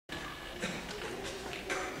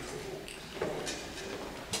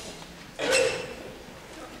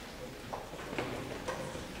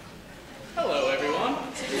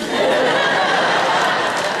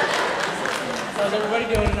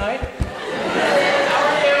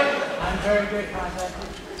great contacting.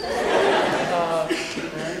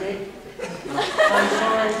 Marry me? I'm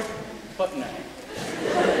sorry, but no.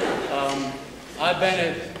 I've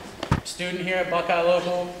been a student here at Buckeye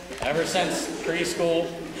Local ever since preschool,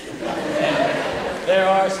 and there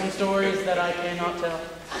are some stories that I cannot tell.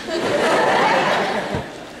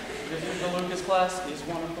 This is the Lucas class, is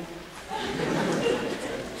one of them.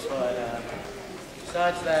 But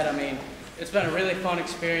besides that, I mean, it's been a really fun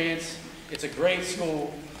experience. It's a great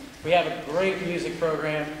school. We have a great music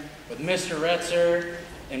program with Mr. Retzer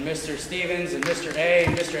and Mr. Stevens and Mr. A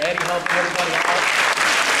and Mr. Eddie helping everybody out.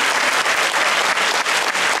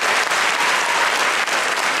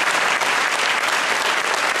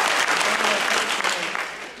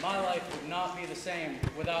 My life would not be the same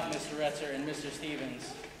without Mr. Retzer and Mr.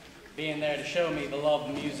 Stevens being there to show me the love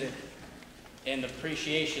of music and the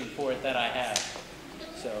appreciation for it that I have.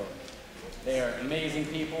 So, they are amazing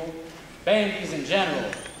people. Bandies in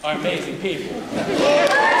general are amazing people. You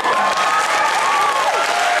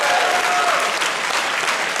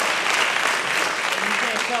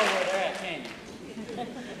can't tell where they're at, can you?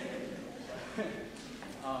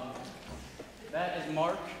 That is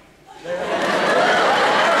Mark.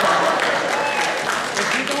 If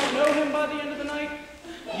you don't know him by the end of the night,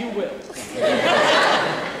 you will.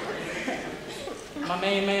 My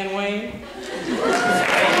main man, Wayne.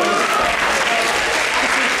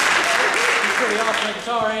 He's pretty awesome at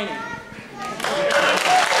guitar, ain't he?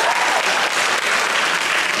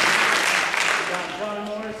 Got John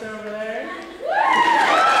Morris over there.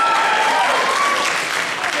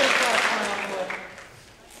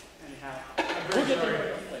 Anyhow, we'll get there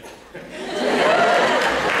later.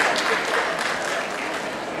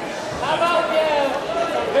 How about,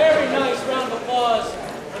 yeah, a very nice round of applause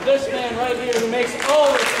for this man right here who makes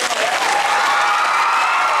all this